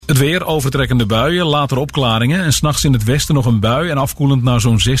Het weer, overtrekkende buien, later opklaringen en 's nachts in het westen nog een bui en afkoelend naar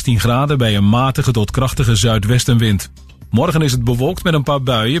zo'n 16 graden bij een matige tot krachtige zuidwestenwind. Morgen is het bewolkt met een paar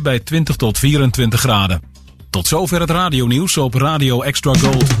buien bij 20 tot 24 graden. Tot zover het radionieuws op Radio Extra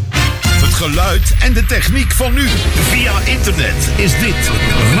Gold. Het geluid en de techniek van nu. Via internet is dit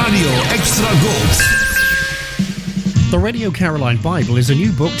Radio Extra Gold. The Radio Caroline Bible is a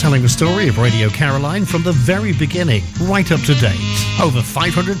new book telling the story of Radio Caroline from the very beginning, right up to date. Over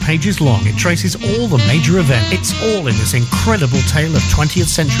 500 pages long, it traces all the major events. It's all in this incredible tale of 20th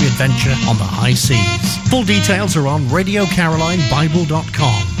century adventure on the high seas. Full details are on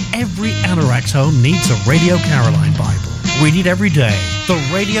RadioCarolineBible.com. Every Anorak's home needs a Radio Caroline Bible. Read it every day. The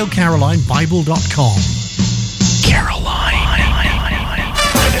RadioCarolineBible.com. Caroline.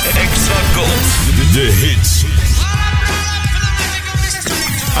 Extra Gold. De hits.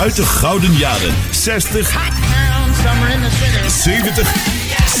 Uit de gouden jaren 60, 70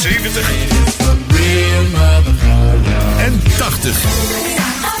 en 80.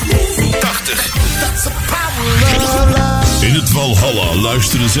 In het Valhalla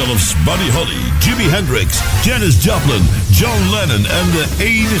luisteren zelfs Buddy Holly, Jimi Hendrix, Janis Joplin, John Lennon en de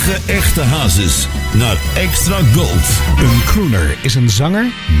enige echte hazes naar Extra Gold. Een crooner is een zanger,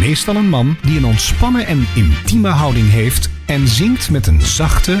 meestal een man, die een ontspannen en intieme houding heeft en zingt met een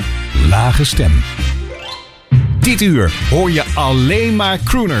zachte, lage stem. Dit uur hoor je alleen maar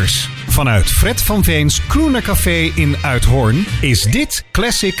crooners. Vanuit Fred van Veens Crooner Café in Uithoorn is dit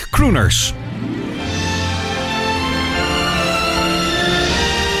Classic Crooners.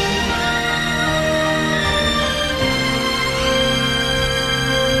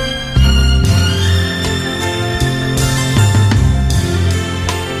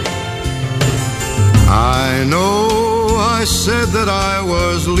 I know I said that I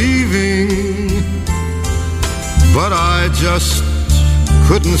was leaving, but I just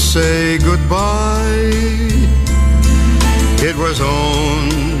couldn't say goodbye. It was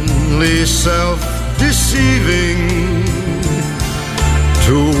only self-deceiving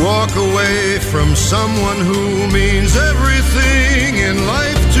to walk away from someone who means everything in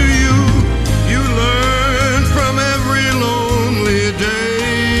life to you. You learn from every lonely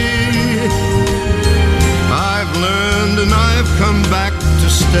day. I've learned and I've come back to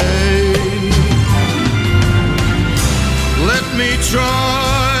stay. Let me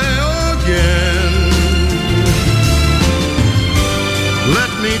try again.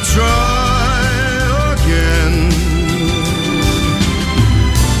 Let me try again.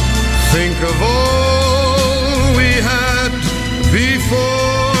 Think of all we had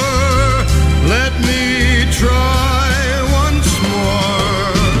before. Let me try once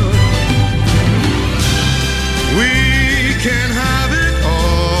more. We can have it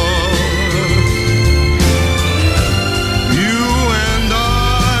all. You and I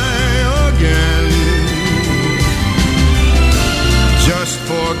again. Just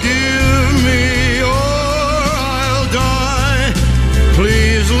forgive me or I'll die.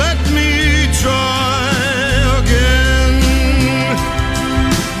 Please let me try again.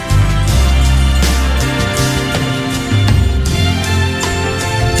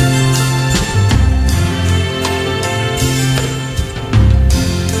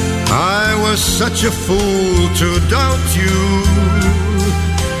 I was such a fool to doubt you,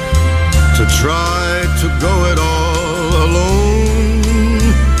 to try to go it all alone.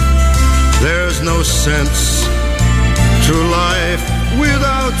 There's no sense to life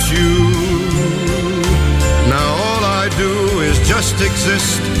without you. Now all I do is just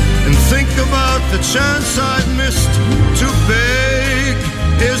exist and think about the chance I've missed. To beg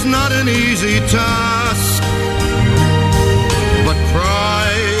is not an easy task, but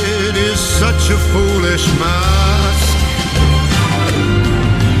pride is such a foolish mask.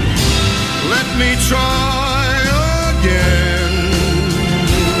 Let me try again.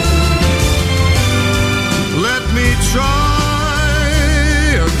 Let me try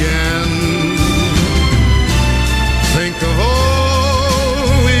again. Think of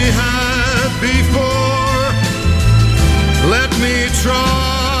all we had before. Let me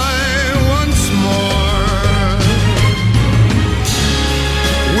try once more.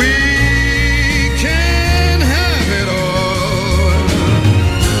 We can have it all.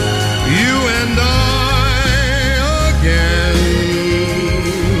 You and I again.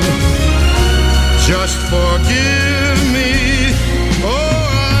 Just forgive me or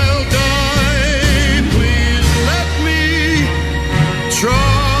I'll die. Please let me try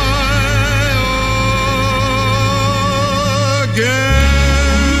again.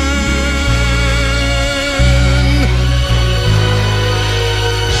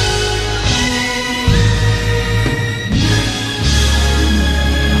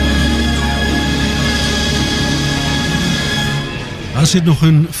 Er zit nog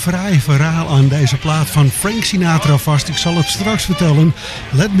een fraai verhaal aan deze plaat van Frank Sinatra vast. Ik zal het straks vertellen.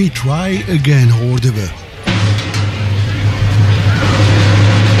 Let Me Try Again hoorden we.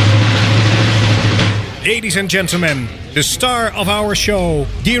 Ladies and gentlemen, the star of our show,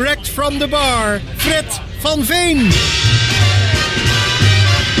 direct from the bar, Fred van Veen.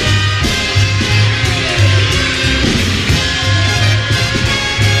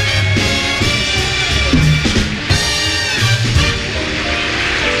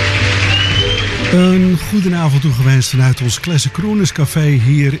 Een goedenavond toegewenst vanuit ons Classic Crooners café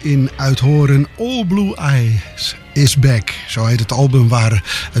hier in Uithoren. All Blue Eyes is back, zo heet het album waar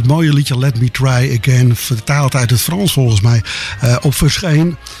het mooie liedje Let Me Try Again, vertaald uit het Frans volgens mij, op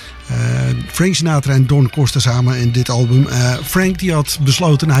verscheen. Frank Sinatra en Don Costa samen in dit album. Frank die had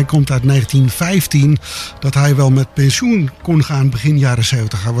besloten, hij komt uit 1915, dat hij wel met pensioen kon gaan begin jaren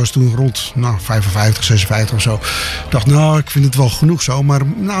 70. Hij was toen rond 55, 56 of zo. Ik dacht, ik vind het wel genoeg zo. Maar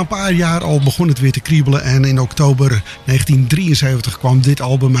na een paar jaar al begon het weer te kriebelen. En in oktober 1973 kwam dit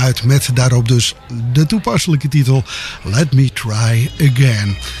album uit met daarop dus de toepasselijke titel Let Me Try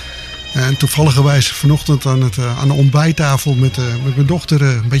Again. En toevalligerwijs vanochtend aan de ontbijttafel met mijn dochter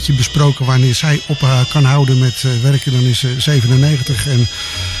een beetje besproken wanneer zij op haar kan houden met werken. Dan is ze 97 en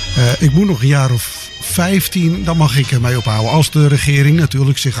ik moet nog een jaar of 15, dan mag ik ermee ophouden. Als de regering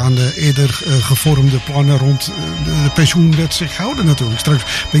natuurlijk zich aan de eerder gevormde plannen rond de pensioenwet zich houden natuurlijk. Straks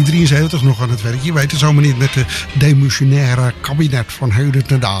ben ik 73 nog aan het werk. Je weet het zomaar niet met de demissionaire kabinet van heden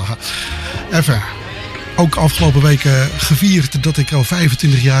ten dagen. Even. Ook afgelopen weken gevierd dat ik al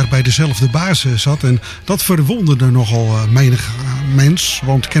 25 jaar bij dezelfde baas zat. En dat verwonderde nogal menig mens.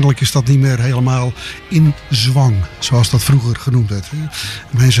 Want kennelijk is dat niet meer helemaal in zwang. Zoals dat vroeger genoemd werd.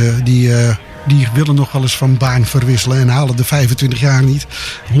 Mensen die willen nog wel eens van baan verwisselen en halen de 25 jaar niet.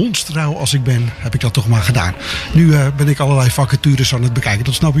 Hondstrouw als ik ben, heb ik dat toch maar gedaan. Nu ben ik allerlei vacatures aan het bekijken.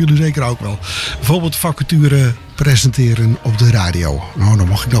 Dat snappen jullie zeker ook wel. Bijvoorbeeld vacature presenteren op de radio. Dan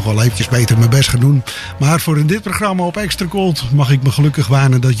mag ik nog wel eventjes beter mijn best gaan doen. Maar voor in dit programma op Extra Cold mag ik me gelukkig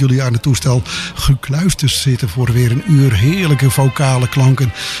wanen dat jullie aan het toestel gekluisterd zitten voor weer een uur heerlijke vocale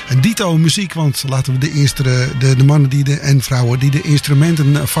klanken. En dito muziek, want laten we de mannen en vrouwen die de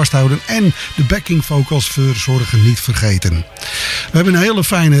instrumenten vasthouden en de backing vocals verzorgen niet vergeten. We hebben een hele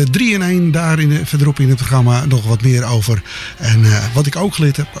fijne 3-in-1 daar verderop in het programma nog wat meer over. En wat ik ook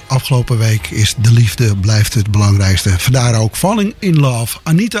geleerd heb afgelopen week is de liefde blijft het belangrijkste. Vandaar ook Falling in Love,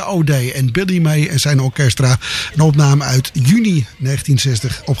 Anita O'Day en Billy May en zijn orkestra. Een opname uit juni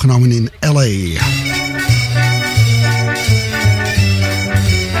 1960 opgenomen in L.A.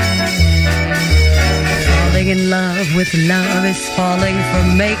 Falling in love with love is falling for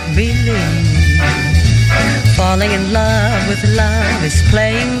make-believe. Falling in love with love is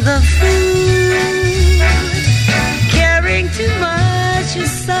playing the fool. Caring too much is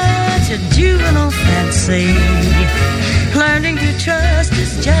such a juvenile fancy. Learning to trust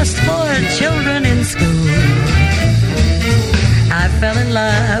is just for children in school. I fell in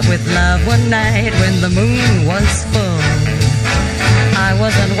love with love one night when the moon was full. I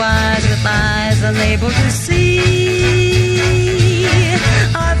was unwise with eyes unable to see.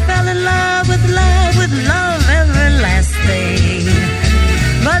 I fell in love with love everlasting.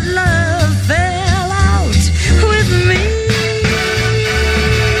 But love fell out with me.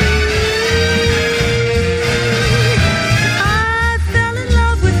 I fell in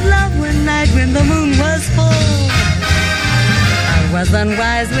love with love one night when the moon was full. I was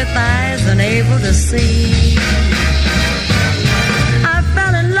unwise with eyes unable to see.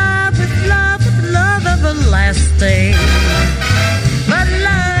 Everlasting, but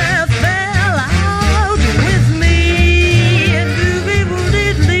love fell out with me.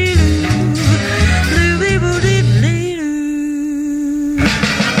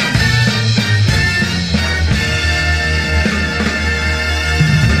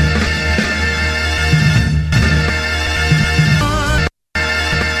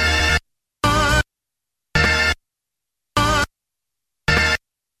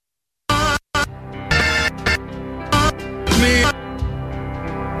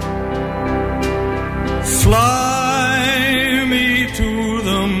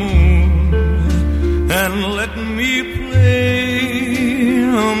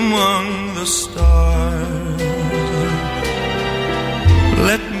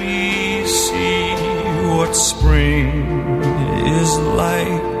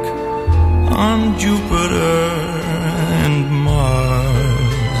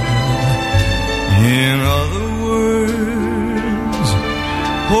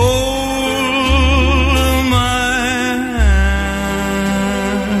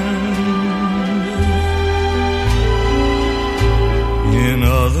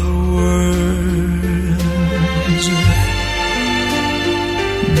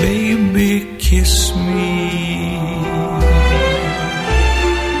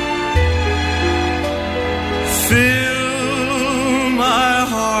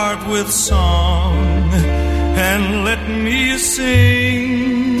 with song and let me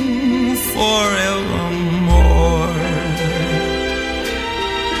sing forevermore.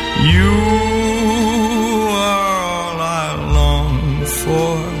 You are all I long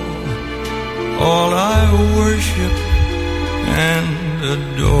for, all I worship and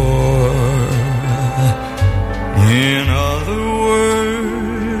adore. In other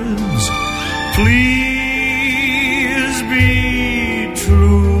words, please be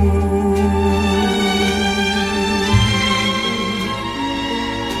true.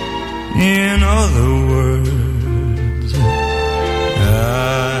 In other words, I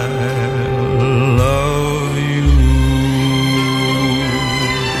love you.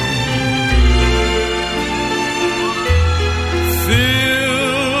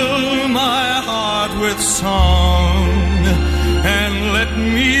 Fill my heart with song and let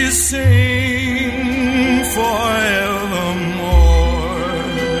me sing forevermore.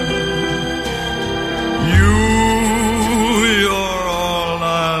 You're all I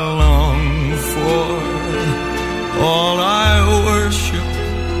long for, all I worship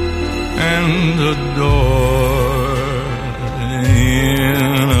and adore.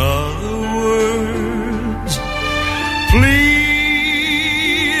 In other words,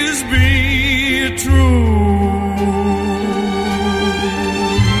 please be true.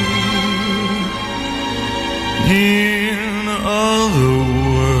 In other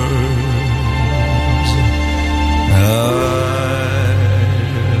words, I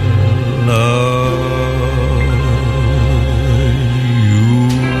love you.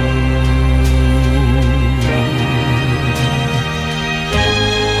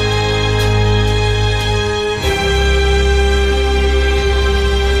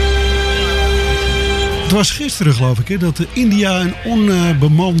 Het was gisteren, geloof ik, hè, dat India een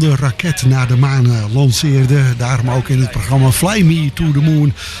onbemande raket naar de maan lanceerde. Daarom ook in het programma Fly Me to the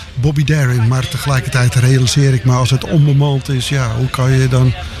Moon, Bobby Darin. Maar tegelijkertijd realiseer ik me, als het onbemand is, ja, hoe kan je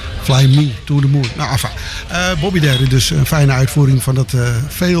dan Fly Me to the Moon? Nou, enfin. Bobby Darin, dus een fijne uitvoering van dat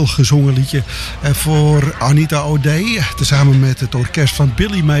veel gezongen liedje. Voor Anita O'Day, tezamen met het orkest van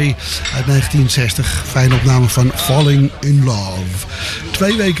Billy May uit 1960. Fijne opname van Falling in Love.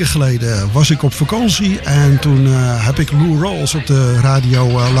 2 weken geleden was ik op vakantie en toen heb ik Lou Rawls op de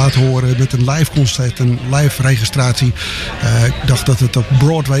radio laten horen met een live concert, een live registratie. Ik dacht dat het op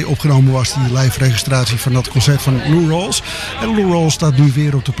Broadway opgenomen was, die live registratie van dat concert van Lou Rawls. En Lou Rawls staat nu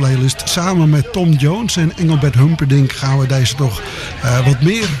weer op de playlist. Samen met Tom Jones en Engelbert Humperdinck gaan we deze toch wat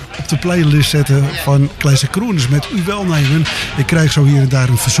meer op de playlist zetten van Classic Crooners met uw welnemen. Ik krijg zo hier en daar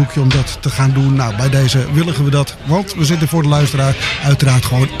een verzoekje om dat te gaan doen. Nou, bij deze willigen we dat, want we zitten voor de luisteraar uiteraard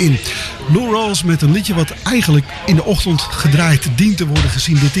gewoon in. Lou Rawls met een liedje wat eigenlijk in de ochtend gedraaid dient te worden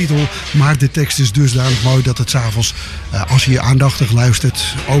gezien de titel. Maar de tekst is dusdanig mooi dat het 's avonds, als je aandachtig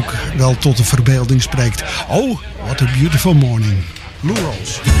luistert, ook wel tot de verbeelding spreekt. Oh, what a beautiful morning. Lou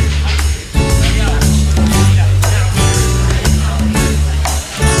Rawls.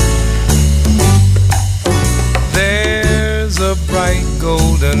 There's a bright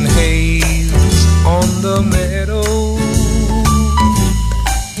golden haze on the meadow.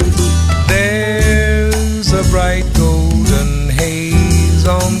 There's a bright golden haze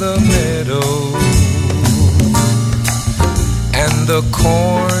on the meadow. And the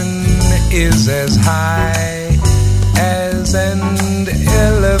corn is as high as an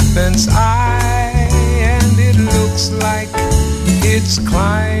elephant's eye, and it looks like it's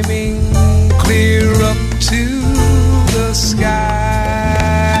climbing clear up to the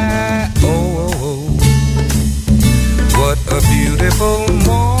sky. Oh, oh, oh. What a beautiful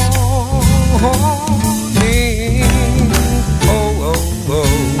morning. Oh, oh, oh.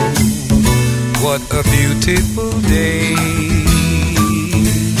 What a beautiful day.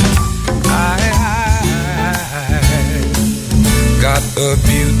 Got a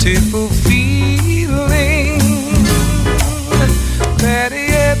beautiful feeling that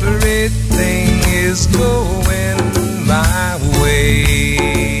everything is going my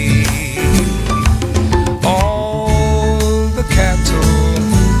way. All the cattle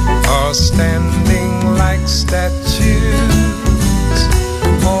are standing like statues.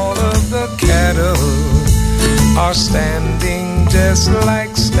 All of the cattle are standing just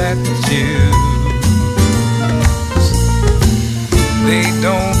like statues. They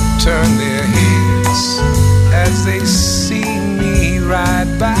don't turn their heads as they see me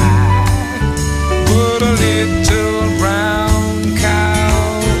ride by, but a little brown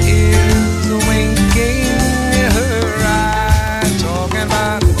cow is winking her eye, talking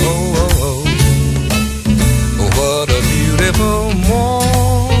about oh, oh, oh, what a beautiful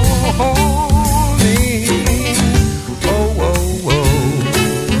morning. Oh, oh, oh,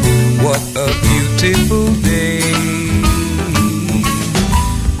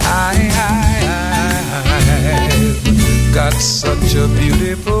 got such a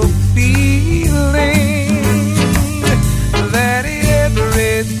beautiful feeling that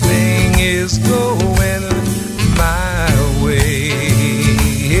everything is going my way.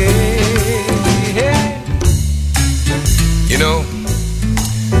 You know,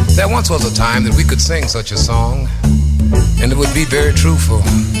 there once was a time that we could sing such a song, and it would be very truthful.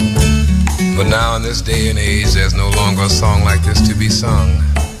 But now in this day and age, there's no longer a song like this to be sung.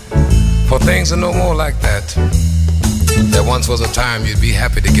 For things are no more like that. There once was a time you'd be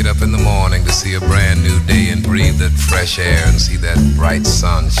happy to get up in the morning to see a brand new day and breathe that fresh air and see that bright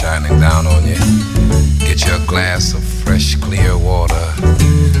sun shining down on you. Get you a glass of fresh, clear water.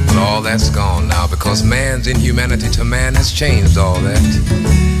 But all that's gone now because man's inhumanity to man has changed all that.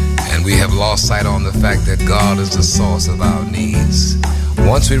 And we have lost sight on the fact that God is the source of our needs.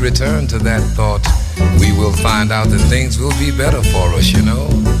 Once we return to that thought, we will find out that things will be better for us, you know.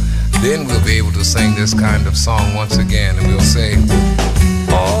 Then we'll be able to sing this kind of song once again, and we'll say,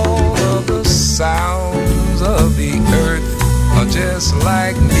 all of the sounds of the earth are just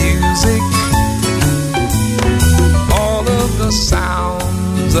like music. All of the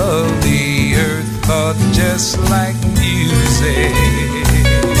sounds of the earth are just like music.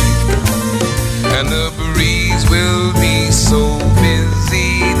 And the breeze will be so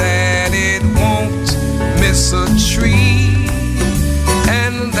busy that it won't miss a tree.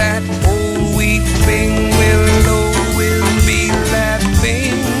 And that old weeping willow will be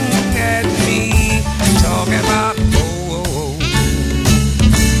laughing at me, talking about, oh,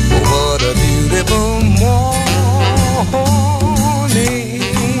 what a beautiful morning.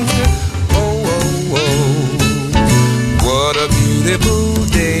 Oh, what a beautiful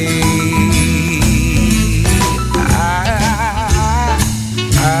day.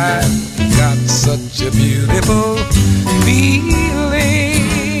 I've got such a beautiful feeling.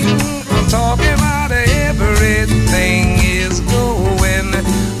 I'm talking about everything is going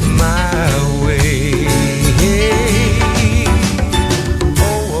my way.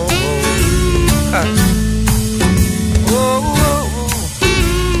 Oh, oh, oh.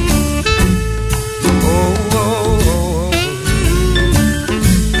 Oh,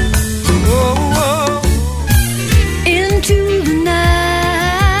 oh, oh. Into the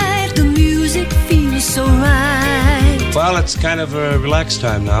night, the music feels so right. Well, it's kind of a relaxed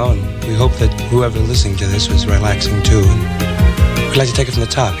time now, and we hope that whoever listening to this was relaxing too. And we'd like to take it from the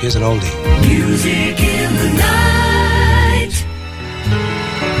top. Here's an oldie. Music in the night.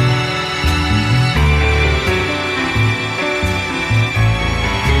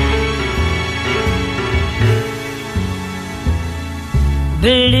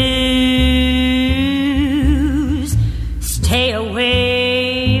 Blues, stay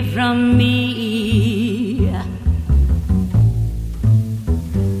away from me.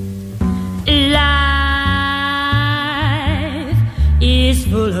 Life is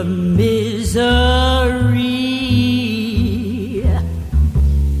full of misery.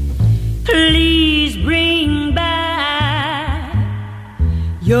 Please bring back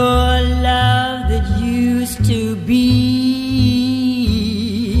your love that used to be.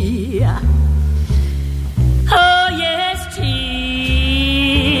 Oh yes, tears,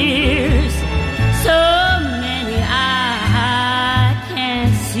 so many I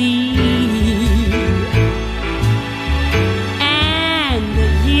can't see, and the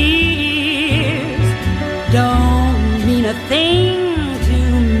years don't mean a thing to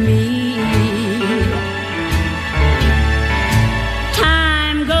me.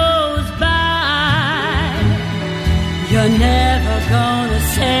 Time goes by, you're never gonna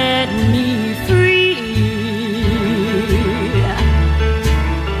set me free.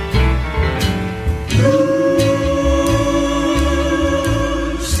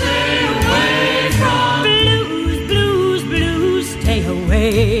 Blues, blues, stay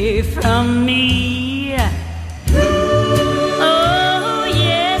away from me. Oh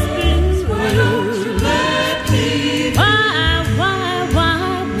yes, blues, blues.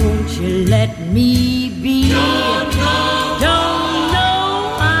 Why won't you let me be? Don't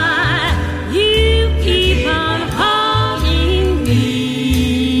know why you keep on haunting me.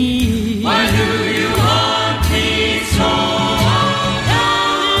 Why do you haunt me so?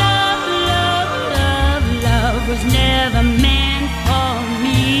 Love was never meant for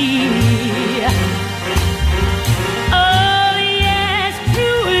me.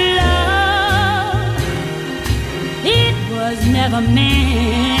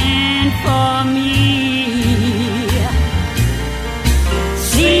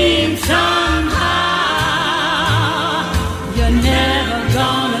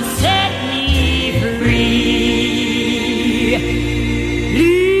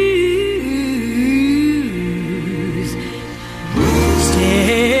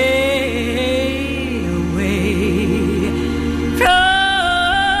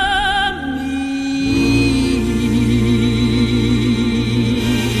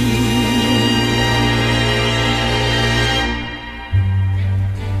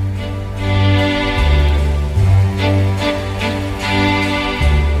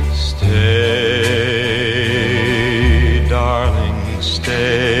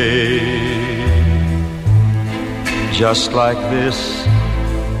 Just like this,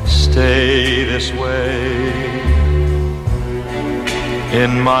 stay this way.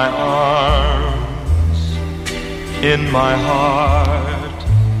 In my arms, in my heart,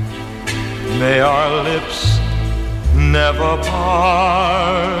 may our lips never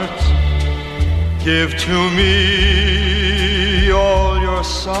part. Give to me all your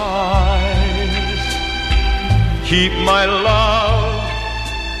sighs. Keep my love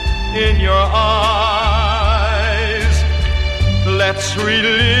in your eyes. Let's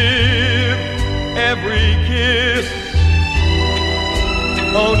relive every kiss.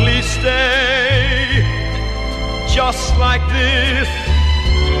 Only stay just like this.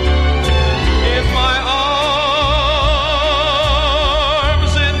 In my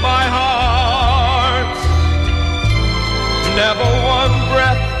arms, in my heart, never one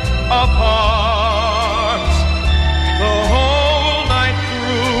breath apart. The whole night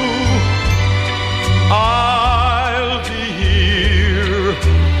through, I'll be here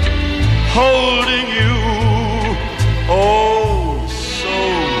holding you, oh so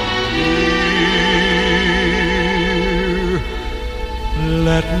near.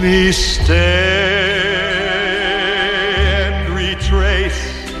 Let me stay and retrace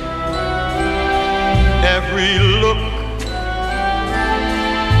every look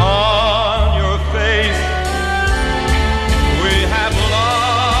on your face. We have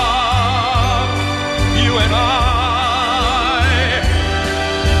loved, you and I.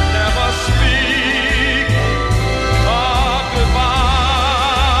 Never speak of goodbye.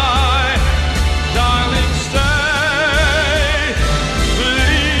 Darling, stay,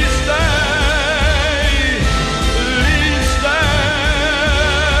 please stay, please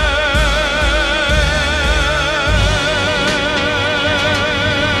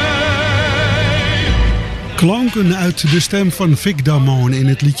Klanken uit de stem van Vic Damone in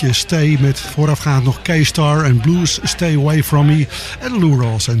het liedje Stay, met voorafgaand nog K-Star en Blues Stay Away From Me, en Lou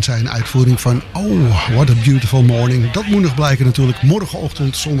Rawls en zijn uitvoering van Oh, What a Beautiful Morning. Dat moet nog blijken natuurlijk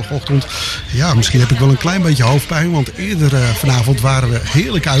morgenochtend, zondagochtend. Ja, misschien heb ik wel een klein beetje hoofdpijn, want eerder vanavond waren we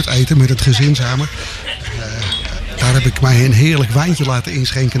heerlijk uit eten met het gezin samen. Daar heb ik mij een heerlijk wijntje laten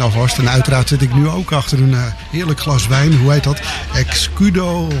inschenken alvast. En uiteraard zit ik nu ook achter een heerlijk glas wijn. Hoe heet dat?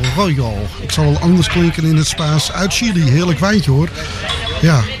 Escudo Royal. Ik zal wel anders klinken in het Spaans. Uit Chili. Heerlijk wijntje hoor.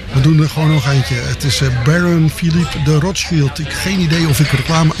 Ja, we doen er gewoon nog eentje. Het is Baron Philippe de Rothschild. Ik heb geen idee of ik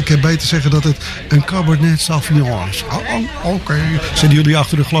reclame... Ik heb beter zeggen dat het een Cabernet Sauvignon is. Oké. Zitten jullie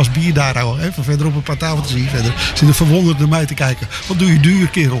achter een glas bier daar al? Even verder op een paar tafeltjes hier verder. Zitten verwonderd naar mij te kijken. Wat doe je duur,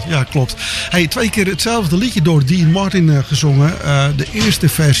 kerel? Ja, klopt. Hey, 2 keer hetzelfde liedje door Dean Martin gezongen. De eerste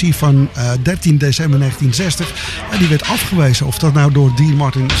versie van 13 december 1960. En die werd afgewezen. Of dat nou door Dean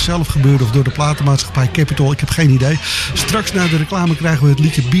Martin zelf gebeurde of door de platenmaatschappij Capitol. Ik heb geen idee. Straks na de reclame krijgen we het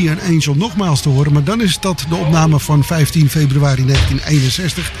liedje Be an Angel nogmaals te horen. Maar dan is dat de opname van 15 februari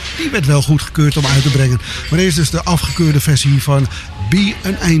 1961. Die werd wel goedgekeurd om uit te brengen. Maar eerst dus de afgekeurde versie van Be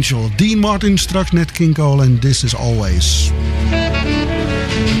an Angel. Dean Martin, straks net King Cole en This Is Always.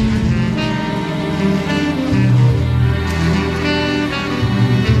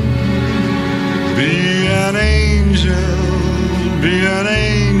 Be an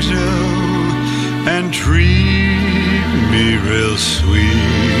angel, and treat me real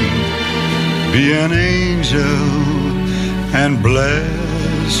sweet. Be an angel, and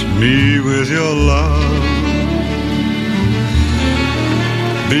bless me with your love.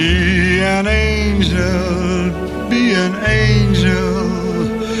 Be an angel,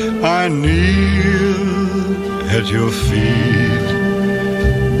 I kneel at your feet.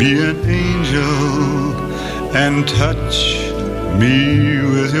 Be an angel and touch me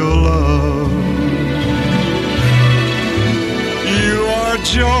with your love. You are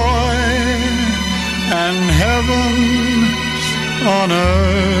joy and heaven on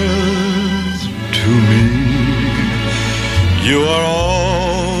earth to me. You are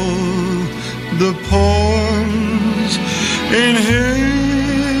all the poems in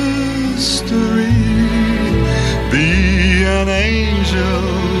history. Be an angel,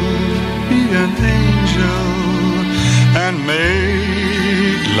 and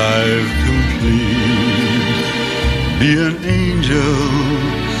make life complete. Be an angel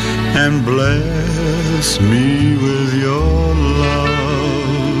and bless me with your love.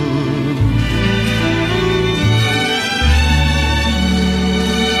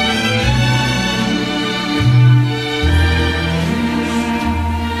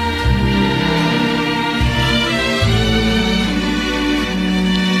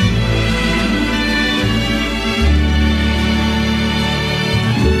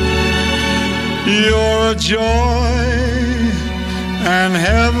 real joy and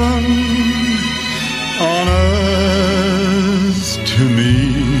heaven on earth to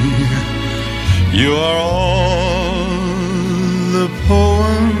me. You are all the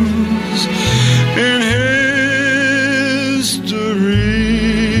poems in history.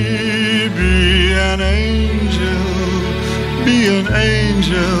 Be an angel,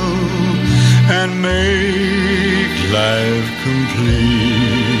 and make life complete.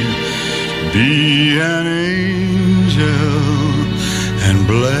 Be an angel and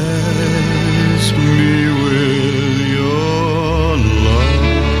bless me with your love.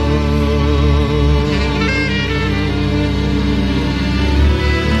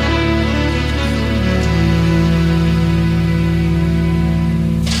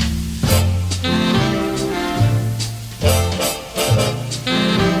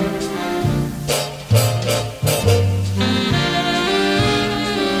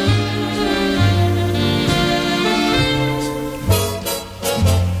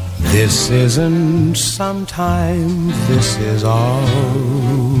 This isn't sometimes, this is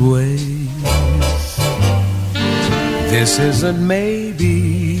always. This isn't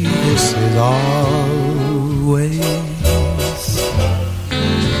maybe, this is always.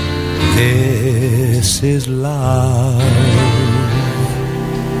 This is love,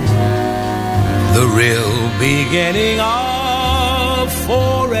 the real beginning of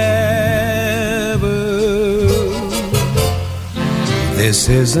forever. This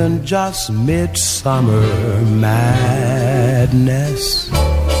isn't just midsummer madness,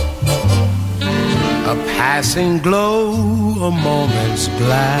 a passing glow, a moment's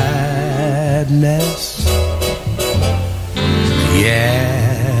gladness.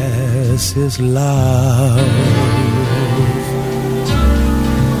 Yes, it's love.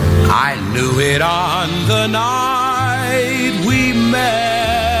 I knew it on the night we met.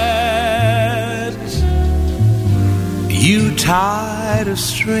 You tied a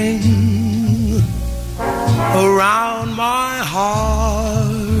string around my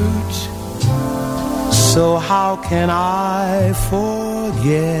heart, so how can I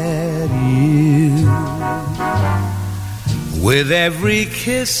forget you? With every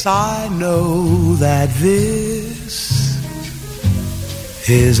kiss I know that this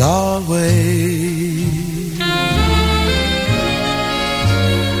is always.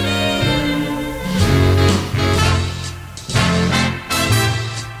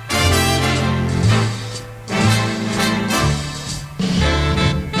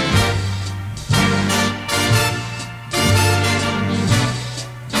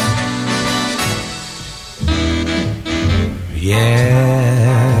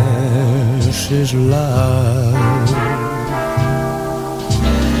 Yes, is love.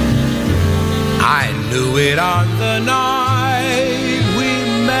 I knew it on the night we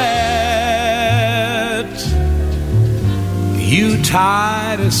met. You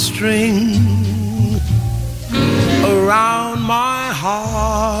tied a string around my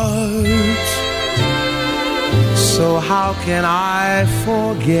heart, so how can I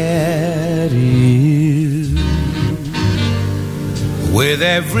forget you? With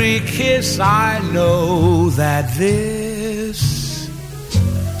every kiss I know that this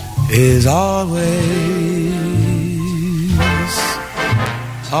is always,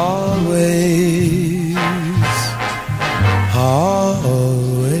 always, always.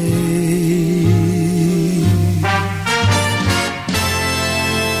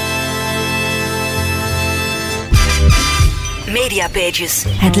 Mediapages.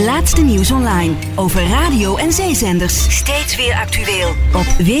 Het laatste nieuws online over radio en zeezenders. Steeds weer actueel op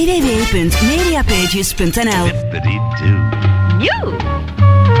www.mediapages.nl. Dippity-doo. New.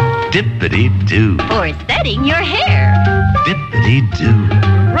 Dippity-doo. For setting your hair. Dippity-doo.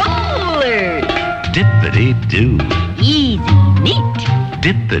 Rollers. Dippity-doo. Easy, neat.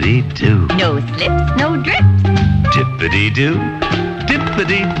 Dippity-doo. No slips, no drips. Dippity-doo.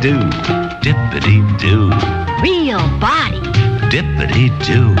 Dippity-doo. Dippity-doo. Real body.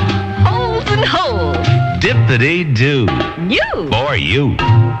 Dippity-doo. Holes and holes. Dippity-doo. New. For you.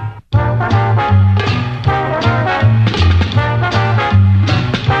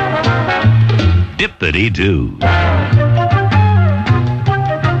 Dippity-doo.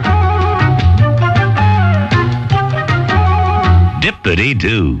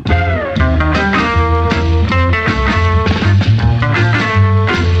 Dippity-doo.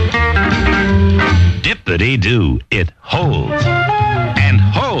 Dippity-doo. It holds and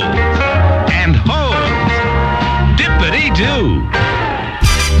holds and holds. Dippity-doo.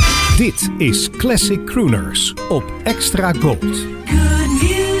 Dit is Classic Crooners op Extra Gold. Good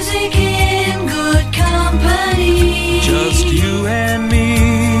music in good company. Just you and me.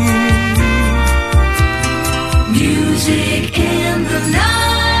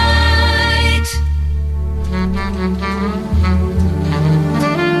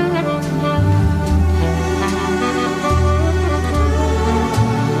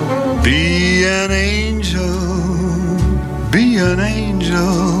 Be an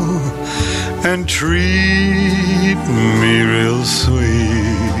angel, and treat me real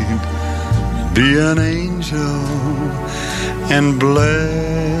sweet. Be an angel, and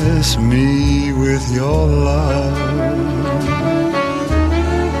bless me with your love.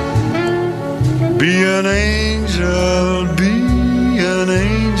 Be an angel,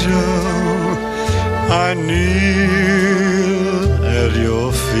 I kneel at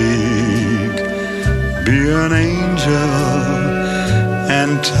your feet. Be an angel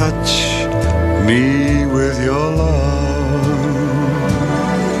and touch me with your love.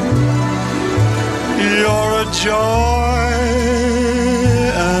 You're a joy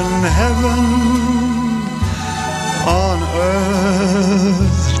and heaven on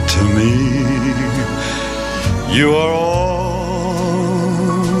earth to me. You are all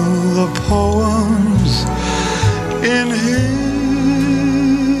the poems in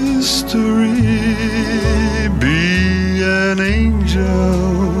history. Be an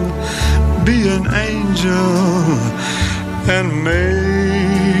angel, and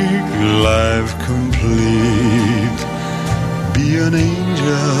make life complete. Be an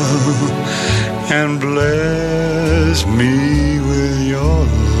angel, and bless me with your love.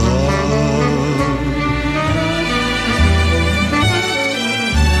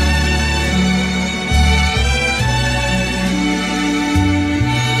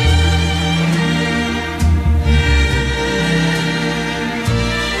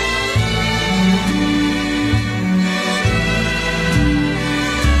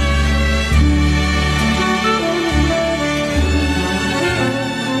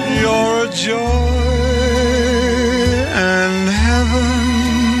 Joy and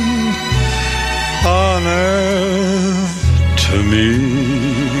heaven on earth to me.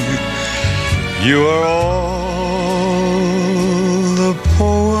 You are all the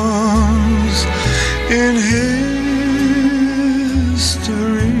poems in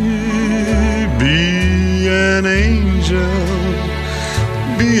history. Be an angel,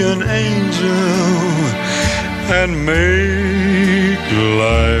 and make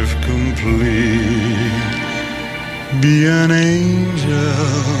life complete. Be an angel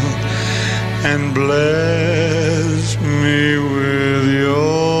and bless me with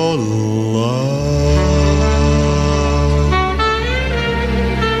your love.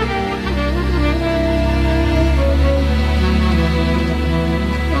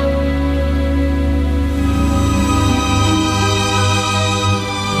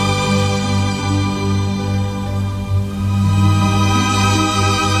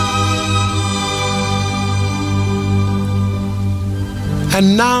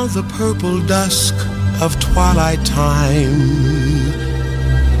 And now the purple dusk of twilight time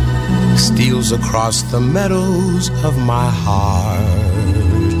steals across the meadows of my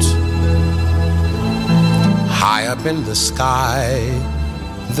heart. High up in the sky,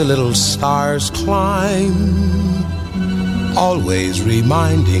 the little stars climb, always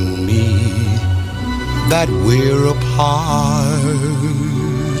reminding me that we're apart.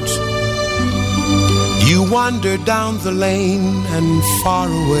 You wander down the lane and far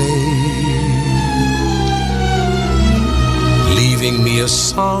away, leaving me a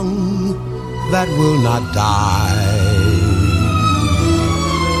song that will not die.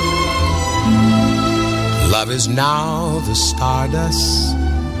 Love is now the stardust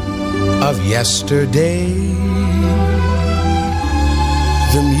of yesterday,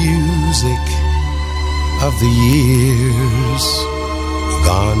 the music of the years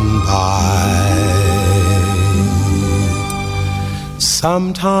gone by.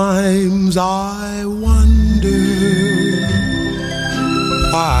 Sometimes I wonder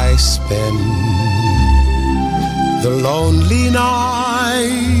why I spend the lonely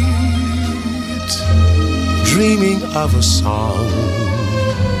night dreaming of a song.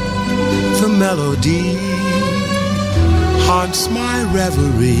 The melody haunts my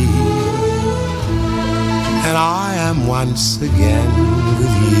reverie, and I am once again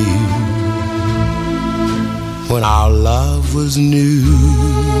with you. When our love was new,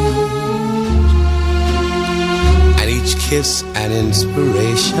 and each kiss an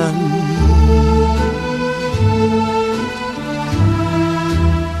inspiration,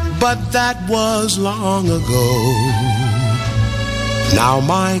 but that was long ago. Now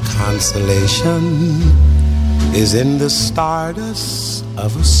my consolation is in the stardust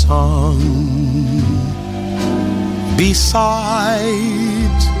of a song,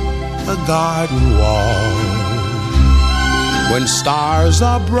 beside a garden wall. When stars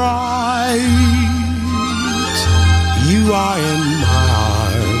are bright, you are in my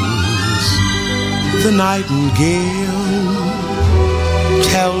arms. The nightingale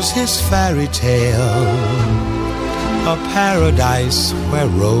tells his fairy tale, a paradise where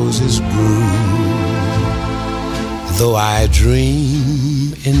roses grew. Though I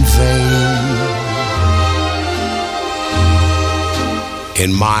dream in vain,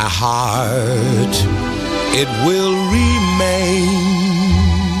 in my heart it will remain,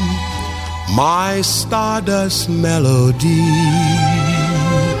 my stardust melody,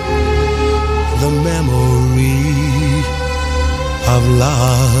 the memory of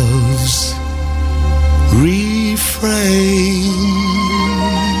love's refrain.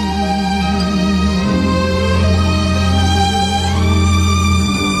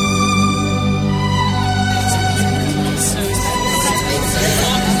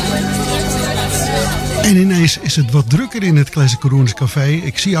 En ineens is het wat drukker in het Classic Crooners Café.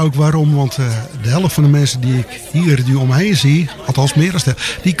 Ik zie ook waarom, want de helft van de mensen die ik hier nu omheen zie, althans meer dan de,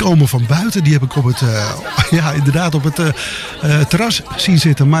 die komen van buiten. Die heb ik op het, inderdaad op het terras zien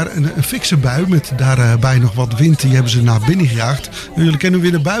zitten. Maar een fikse bui met daarbij nog wat wind, die hebben ze naar binnen gejaagd. En jullie kunnen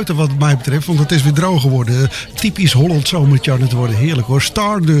weer naar buiten wat mij betreft, want het is weer droog geworden. Typisch Holland zomertje aan het worden. Heerlijk hoor.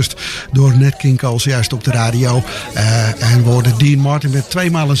 Stardust door Nat King Cole juist op de radio. En we hoorden Dean Martin met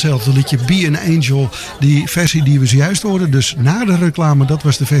tweemaal hetzelfde liedje, Be an Angel. Die versie die we zojuist hoorden, dus na de reclame, dat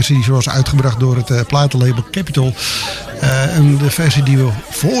was de versie die was uitgebracht door het platenlabel Capitol. En de versie die we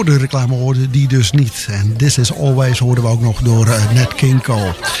voor de reclame hoorden, die dus niet. En This Is Always hoorden we ook nog door Nat King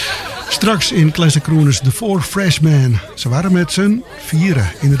Cole. Straks in Classic Crooners The Four Freshmen. Ze waren met z'n vieren,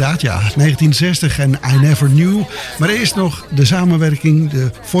 inderdaad ja. 1960 en I Never Knew. Maar eerst nog de samenwerking,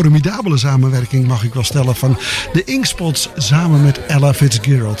 de formidabele samenwerking mag ik wel stellen, van de Inkspots samen met Ella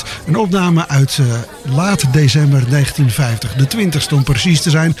Fitzgerald. Een opname uit laat december 1950. De 20ste om precies te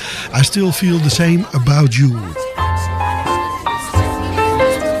zijn. I Still Feel the Same About You.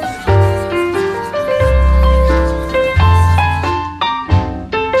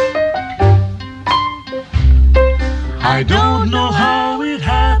 I don't know how it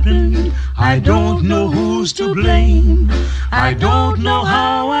happened, I don't know who's to blame. I don't know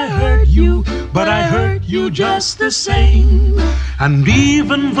how I hurt you, but I hurt you just the same. And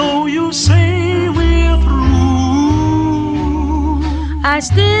even though you say we're through, I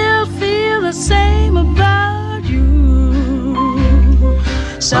still feel the same about you.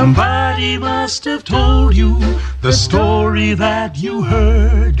 Somebody must have told you the story that you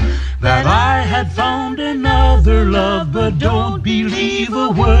heard, that I had found another love, but don't believe a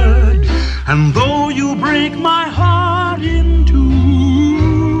word. And though you break my heart in two,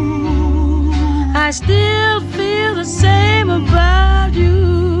 I still feel the same about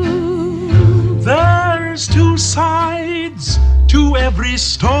you. There's two sides to every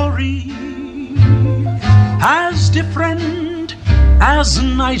story, as different as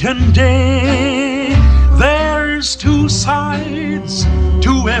night and day. There's two sides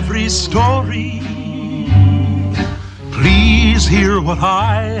to every story. Please hear what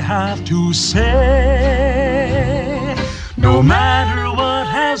I have to say. No matter what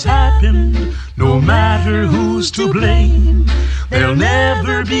has happened, no matter who's to blame, there'll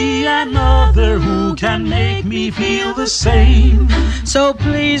never be another who can make me feel the same. So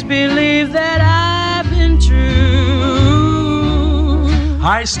please believe that I've been true.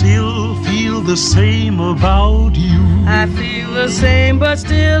 I still feel the same about you. I feel the same, but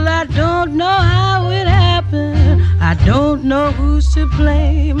still I don't know how it happened. I don't know who's to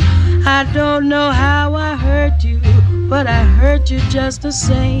blame. I don't know how I hurt you, but I hurt you just the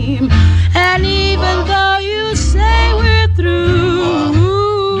same. And even though you say we're through,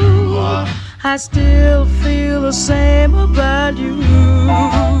 I still feel the same about you.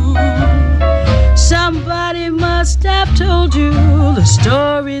 Somebody must have told you the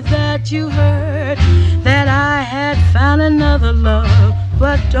story that you heard, that I had found another love,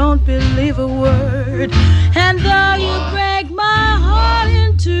 but don't believe a word. And though you break my heart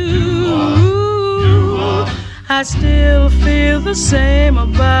in two, I still feel the same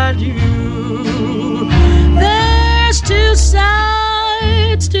about you. There's two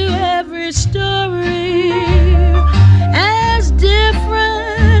sides to every story, as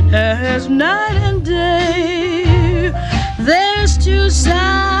different as night and day. There's two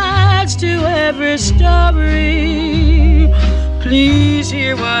sides to every story. Please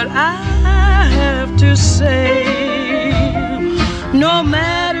hear what I have to say. No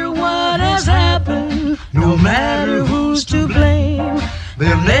matter what has happened, no matter who's to blame,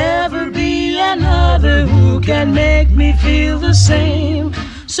 there'll never be another who can make me feel the same.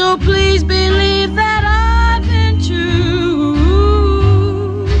 So please believe that I've been true.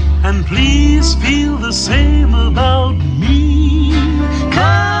 And please feel the same about me,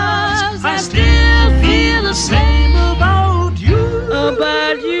 'cause I still feel the same about you. About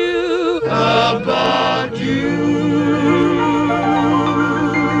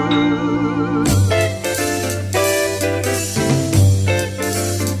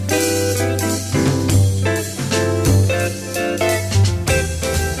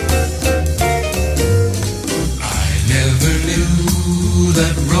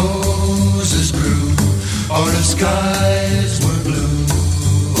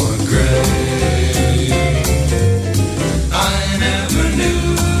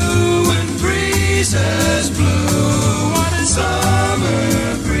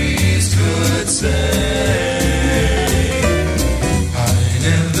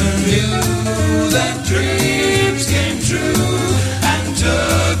never knew that dreams came true and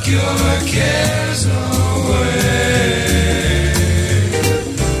took your cares away.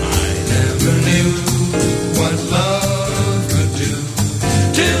 I never knew what love could do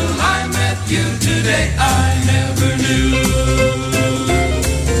till I met you today. I never knew.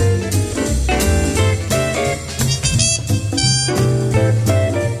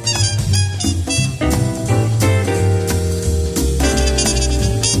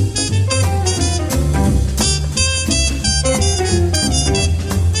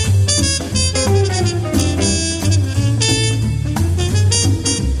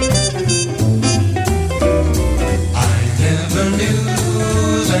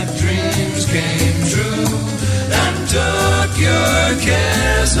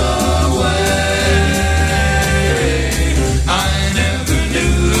 Cares away. I never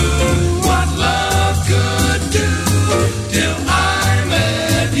knew what love could do till I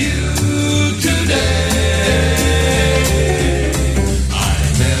met you today. I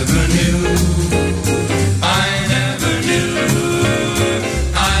never knew, I never knew,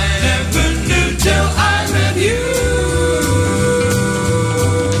 I never knew till I met you.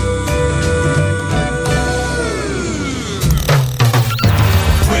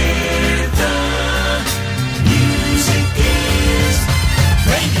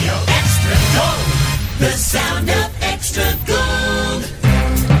 The sound of extra gold.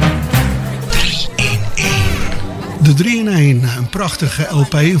 3-in-1. De 3-in-1, een prachtige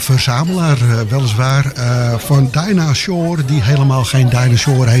LP, een verzamelaar weliswaar van Dinah Shore, die helemaal geen Dinah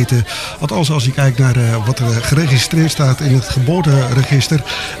Shore heette. Althans, als je kijkt naar wat er geregistreerd staat in het geboorteregister.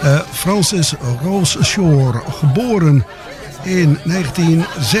 Frances Rose Shore, geboren in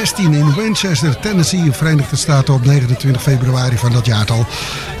 1916 in Winchester, Tennessee, Verenigde Staten op 29 februari van dat jaartal.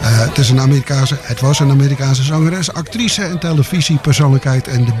 Het was een Amerikaanse zangeres, actrice en televisiepersoonlijkheid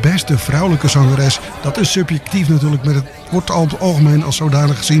en de beste vrouwelijke zangeres. Dat is subjectief natuurlijk, maar het wordt al algemeen als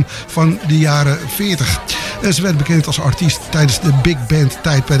zodanig gezien van de jaren 40. En ze werd bekend als artiest tijdens de big band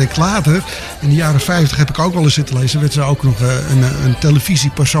tijdperk. Later, in de jaren 50 heb ik ook wel eens zitten lezen, werd ze ook nog een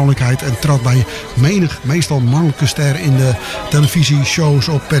televisiepersoonlijkheid en trad bij meestal mannelijke ster in de televisieshows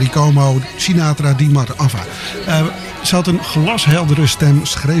op Perry Como, Sinatra, die maar enfin. Ze had een glasheldere stem,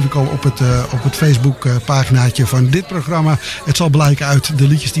 schreef ik al op het Facebook paginaatje van dit programma. Het zal blijken uit de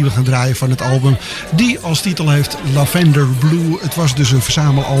liedjes die we gaan draaien van het album, die als titel heeft Lavender Blue. Het was dus een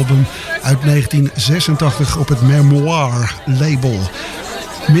verzamelalbum uit 1986 op het Memoir label.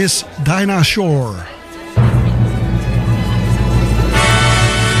 Miss Dinah Shore.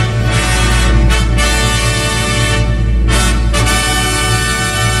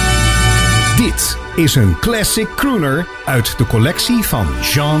 Dit is een classic crooner uit de collectie van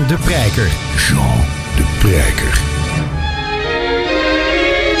Jean de Prijker. Jean de Prijker.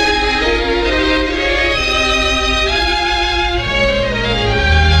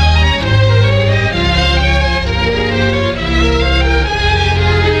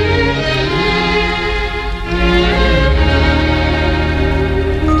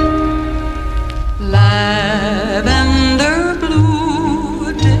 Lavender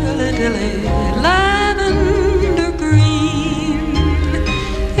blue, dilly dilly, lavender green.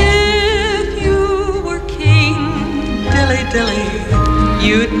 If you were king, dilly dilly,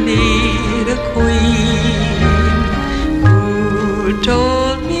 you'd need a queen. Who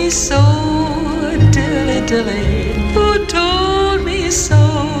told me so, dilly dilly, who told me so?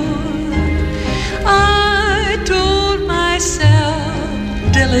 I told myself,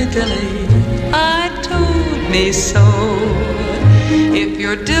 dilly dilly, I told me so. If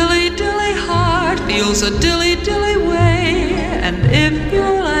your dilly dilly heart feels a dilly dilly way, and if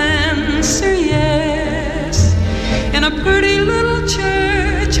you'll answer yes, in a pretty little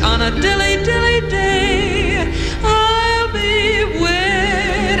church on a dilly dilly day, I'll be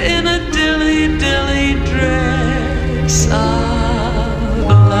wed in a dilly dilly dress of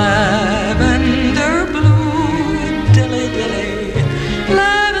lavender blue, dilly dilly,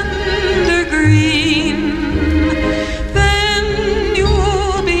 lavender green. Then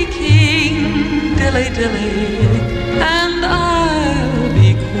you'll be king, dilly dilly, and I'll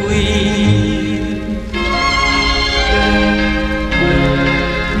be queen.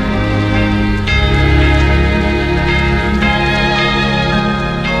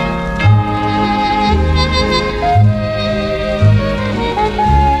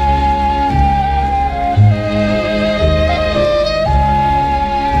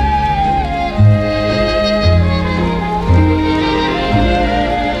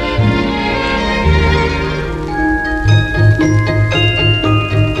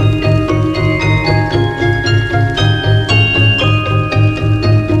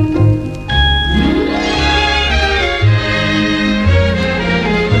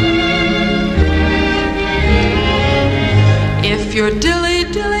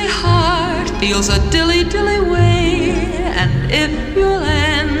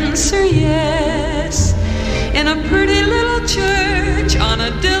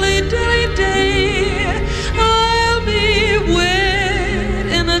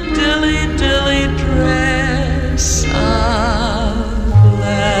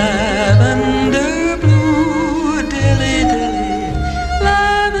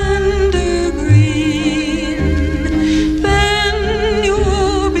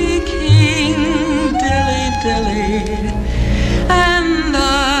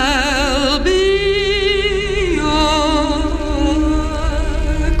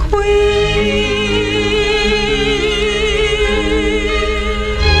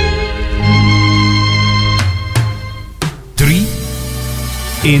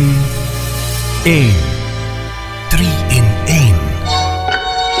 in 1. 3 in 1.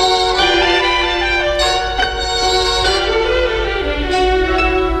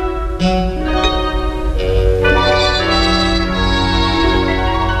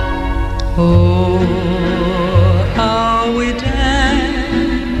 Oh, how we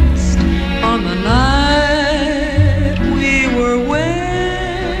danced on the night we were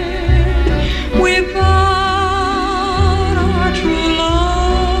wed. We vowed our true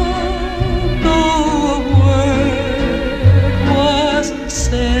love, though a word wasn't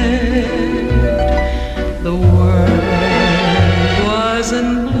said. The world was in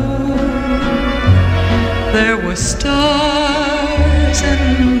blue. There were stars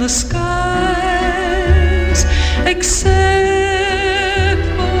in the sky, except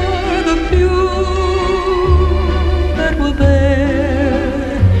for the few that were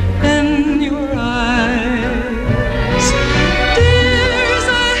there in your eyes. Dears,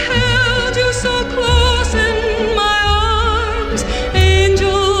 I held you so close in my arms.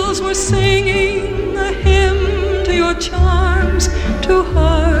 Angels were singing a hymn to your charms. Two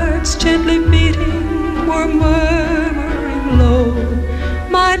hearts gently beating were murmuring low,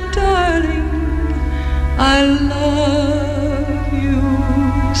 my darling, I love you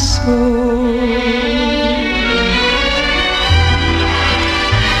so.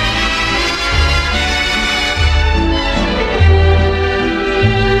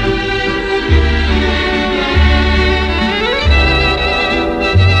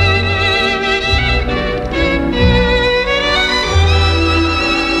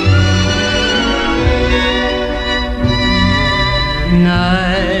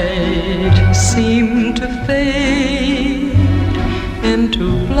 Night seemed to fade into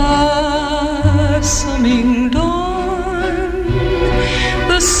blossoming dawn.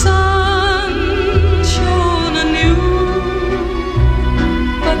 The sun shone anew,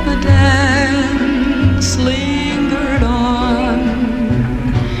 but the dance lingered on.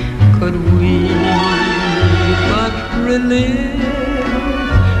 Could we but relive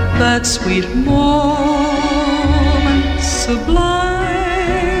that sweet moment sublime,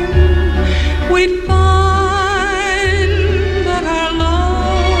 we'd find that our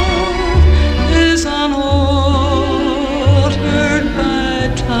love is unaltered by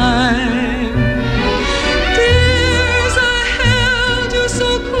time. Dears, I held you so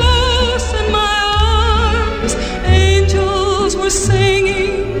close in my arms. Angels were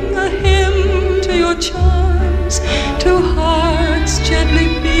singing a hymn to your charms. Two hearts gently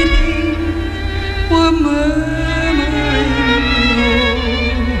beating were murmuring low,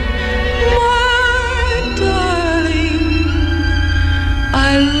 my darling, I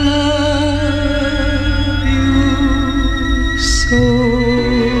love you so.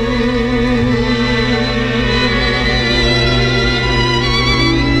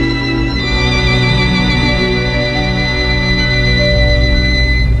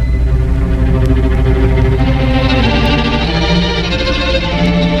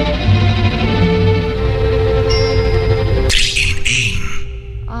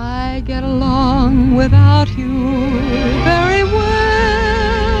 I get along without you very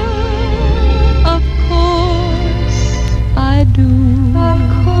well. Of course I do. Of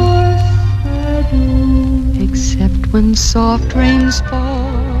course I do. Except when soft rains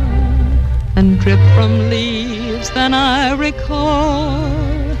fall and drip from leaves, then I recall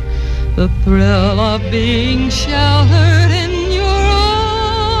the thrill of being sheltered in your arms.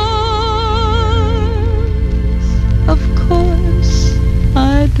 Of course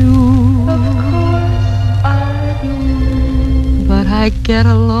I do. Of course I do. But I get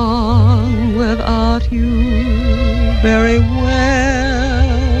along without you very well.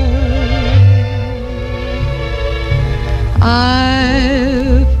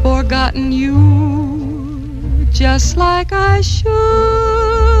 I've forgotten you just like I should.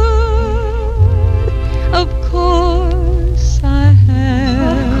 Of course I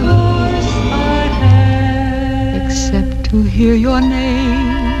have. Of course I have. Except to hear your name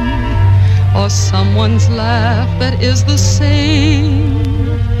or someone's laugh that is the same.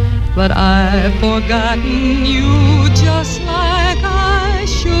 But I've forgotten you just like I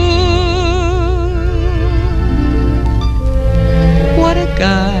should. What a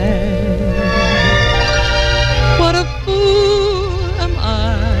guy, what a fool am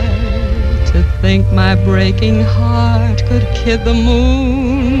I to think my breaking heart could kid the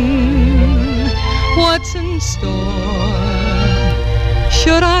moon. What's in store?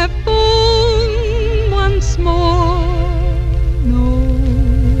 Should I phone once more? No,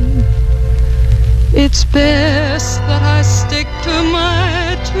 it's best that I stick to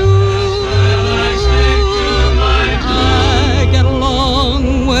my tune. I get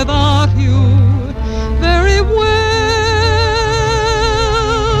along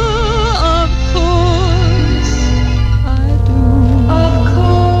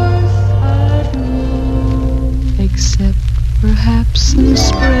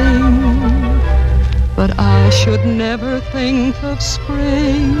And I should never think of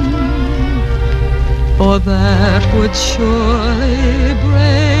spring, for that would surely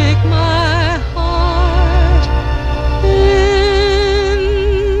break my heart in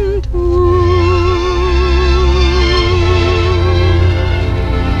two.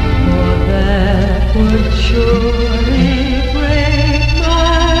 For that would surely break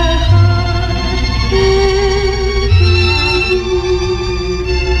my heart in two.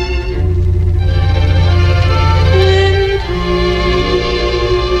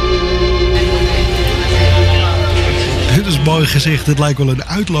 Dit is mooi gezegd. Het lijkt wel een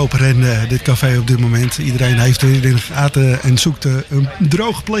uitloopren, dit café op dit moment. Iedereen heeft er in de gaten en zoekt een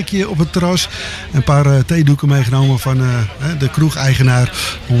droog plekje op het terras. Een paar theedoeken meegenomen van de kroegeigenaar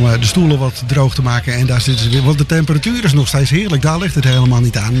om de stoelen wat droog te maken. En daar zitten ze weer. Want de temperatuur is nog steeds heerlijk. Daar ligt het helemaal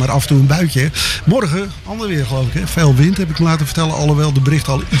niet aan. Maar af en toe een buitje. Morgen, ander weer geloof ik. Hè? Veel wind heb ik me laten vertellen. Alhoewel de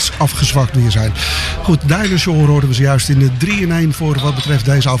berichten al iets afgezwakt weer zijn. Goed, Dinah Shore hoorden we zojuist in de 3-in-1 voor wat betreft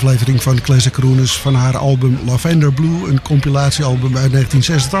deze aflevering van de Classic Crooners. Van haar album Lavender Blue. Een compilatiealbum uit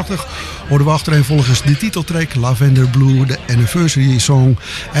 1986. Hoorden we achtereenvolgens de titeltrack Lavender Blue, de anniversary song.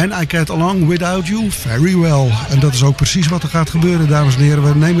 En I Can't Along Without You Very Well. En dat is ook precies wat er gaat gebeuren, dames en heren.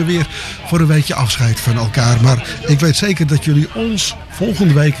 We nemen weer voor een weekje afscheid van elkaar. Maar ik weet zeker dat jullie ons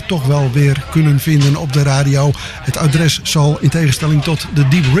volgende week toch wel weer kunnen vinden op de radio. Het adres zal in tegenstelling tot de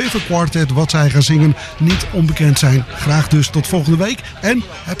Deep River Quartet, wat zij gaan zingen, niet onbekend zijn. Graag dus tot volgende week en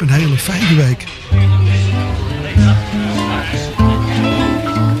heb een hele fijne week.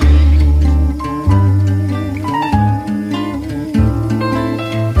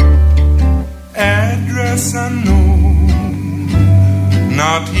 Address unknown,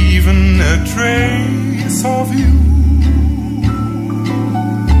 not even a trace of you.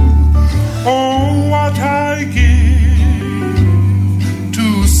 Oh, what I give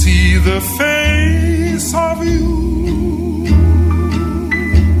to see the face of you.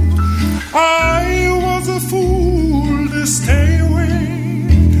 I was a fool to stay away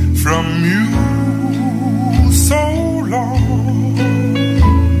from you so long.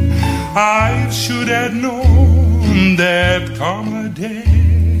 I should have known there'd come a day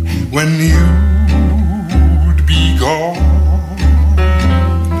when you'd be gone.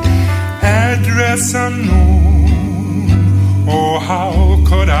 Address unknown, oh how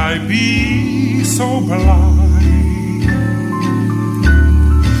could I be so blind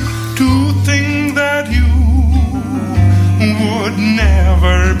to think that you would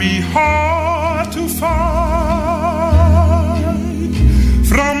never be hard to find.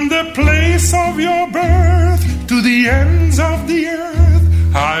 From the place of your birth to the ends of the earth,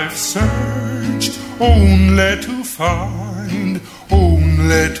 I've searched only to find,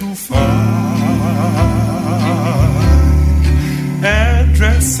 only to find.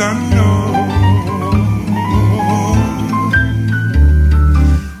 Address unknown.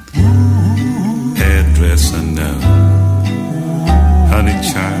 Address unknown. Honey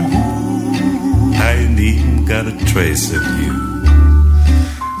child, I ain't even got a trace of you.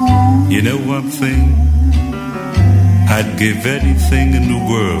 You know one thing? I'd give anything in the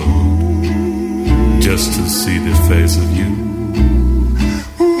world just to see the face of you.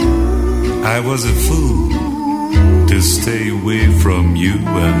 I was a fool to stay away from you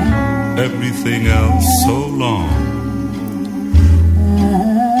and everything else so long.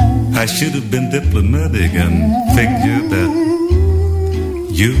 I should have been diplomatic and figured that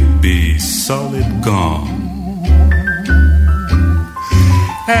you'd be solid gone.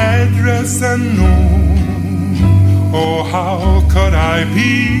 Address unknown, oh how could I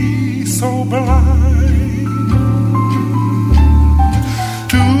be so blind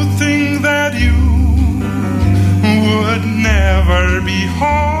to think that you would never be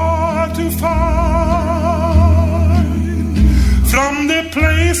hard to find. From the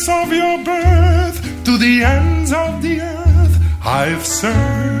place of your birth to the ends of the earth, I've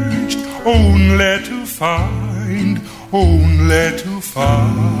searched only to find, only to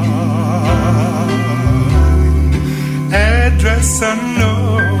find. Address unknown.